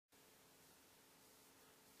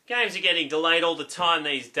Games are getting delayed all the time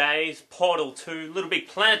these days. Portal 2, Little Big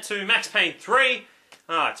Planet 2, Max Payne 3.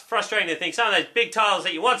 It's frustrating to think some of those big titles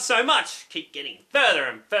that you want so much keep getting further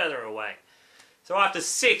and further away. So after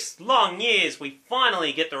 6 long years, we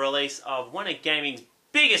finally get the release of one of gaming's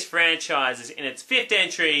biggest franchises in its 5th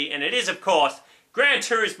entry, and it is, of course, Gran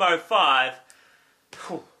Turismo 5.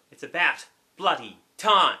 It's about bloody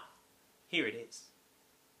time. Here it is.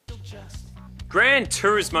 Gran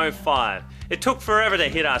Turismo 5. It took forever to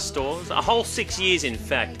hit our stores, a whole 6 years in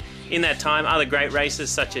fact. In that time, other great races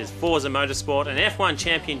such as Forza Motorsport and F1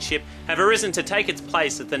 Championship have arisen to take its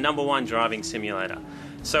place as the #1 driving simulator.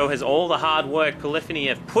 So has all the hard work Polyphony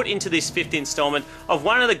have put into this 5th installment of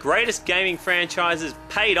one of the greatest gaming franchises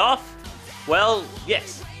paid off? Well,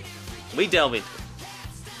 yes. We delve into it.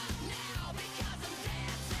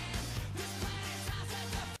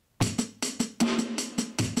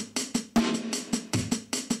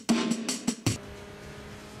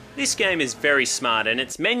 This game is very smart and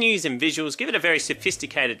its menus and visuals give it a very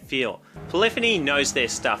sophisticated feel. Polyphony knows their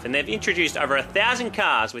stuff and they've introduced over 1,000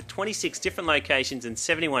 cars with 26 different locations and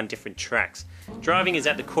 71 different tracks. Driving is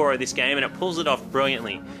at the core of this game and it pulls it off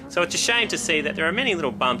brilliantly, so it's a shame to see that there are many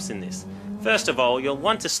little bumps in this. First of all, you'll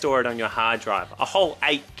want to store it on your hard drive, a whole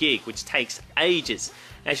 8 gig, which takes ages,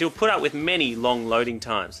 as you'll put up with many long loading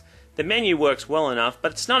times. The menu works well enough,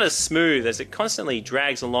 but it's not as smooth as it constantly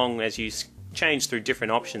drags along as you change through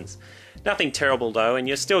different options. Nothing terrible though, and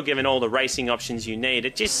you're still given all the racing options you need.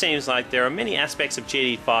 It just seems like there are many aspects of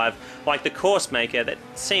GT5, like the course maker, that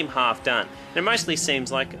seem half done, and it mostly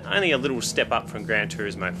seems like only a little step up from Gran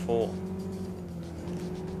Turismo 4.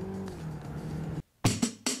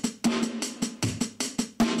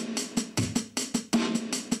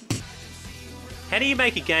 How do you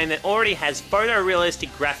make a game that already has photorealistic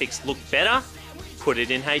graphics look better? Put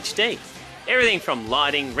it in HD. Everything from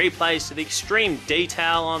lighting, replays to the extreme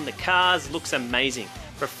detail on the cars looks amazing.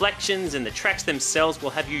 Reflections and the tracks themselves will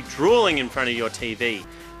have you drooling in front of your TV.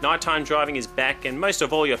 Nighttime driving is back and most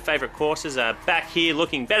of all your favourite courses are back here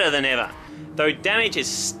looking better than ever. Though damage is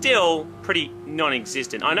still pretty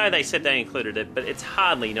non-existent. I know they said they included it, but it's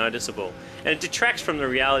hardly noticeable. And it detracts from the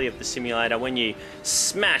reality of the simulator when you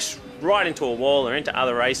smash right into a wall or into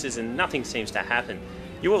other races and nothing seems to happen.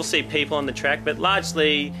 You will see people on the track, but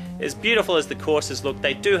largely, as beautiful as the courses look,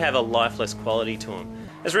 they do have a lifeless quality to them.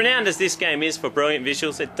 As renowned as this game is for brilliant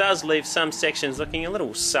visuals, it does leave some sections looking a little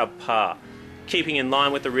subpar. Keeping in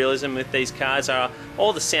line with the realism with these cars are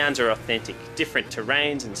all the sounds are authentic. Different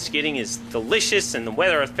terrains and skidding is delicious, and the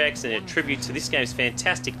weather effects and a tribute to this game's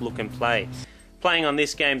fantastic look and play. Playing on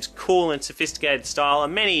this game's cool and sophisticated style are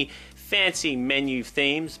many fancy menu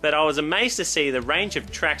themes, but I was amazed to see the range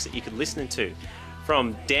of tracks that you could listen to.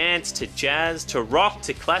 From dance to jazz to rock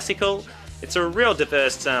to classical, it's a real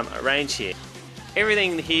diverse range here.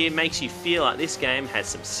 Everything here makes you feel like this game has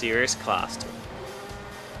some serious class to it.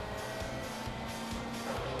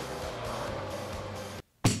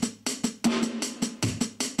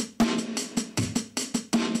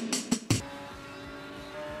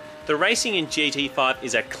 The racing in GT5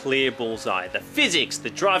 is a clear bullseye. The physics,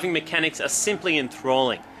 the driving mechanics are simply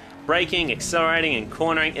enthralling. Braking, accelerating and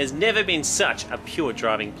cornering has never been such a pure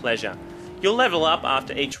driving pleasure. You'll level up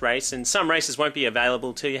after each race and some races won't be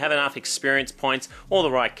available till you have enough experience points or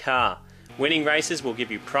the right car. Winning races will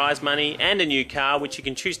give you prize money and a new car which you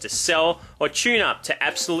can choose to sell or tune up to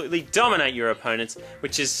absolutely dominate your opponents,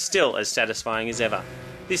 which is still as satisfying as ever.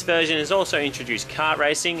 This version has also introduced kart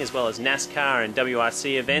racing as well as NASCAR and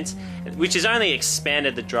WRC events, which has only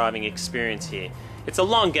expanded the driving experience here. It's a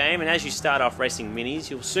long game, and as you start off racing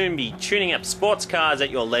minis, you'll soon be tuning up sports cars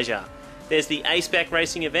at your leisure. There's the A-Spec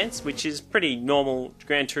racing events, which is pretty normal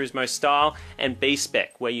Gran Turismo style, and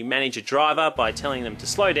B-Spec, where you manage a driver by telling them to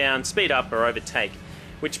slow down, speed up or overtake,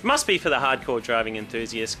 which must be for the hardcore driving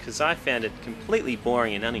enthusiasts because I found it completely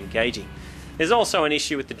boring and unengaging. There's also an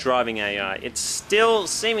issue with the driving AI. It still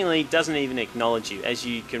seemingly doesn't even acknowledge you. As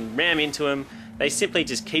you can ram into them, they simply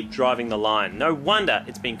just keep driving the line. No wonder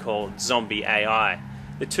it's been called zombie AI.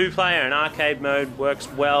 The 2-player and arcade mode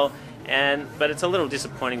works well, but it's a little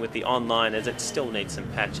disappointing with the online as it still needs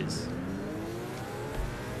some patches.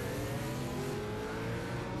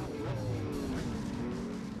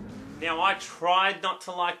 Now, I tried not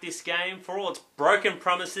to like this game for all its broken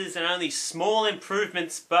promises and only small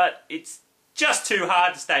improvements, but it's just too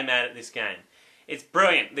hard to stay mad at this game. It's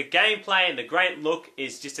brilliant. The gameplay and the great look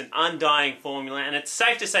is just an undying formula, and it's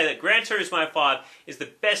safe to say that Gran Turismo 5 is the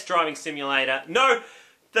best driving simulator, no,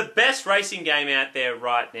 the best racing game out there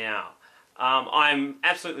right now. I'm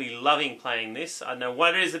absolutely loving playing this. I don't know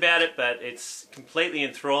what it is about it, but it's completely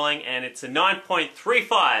enthralling, and it's a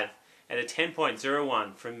 9.35 and a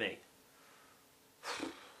 10.01 from me.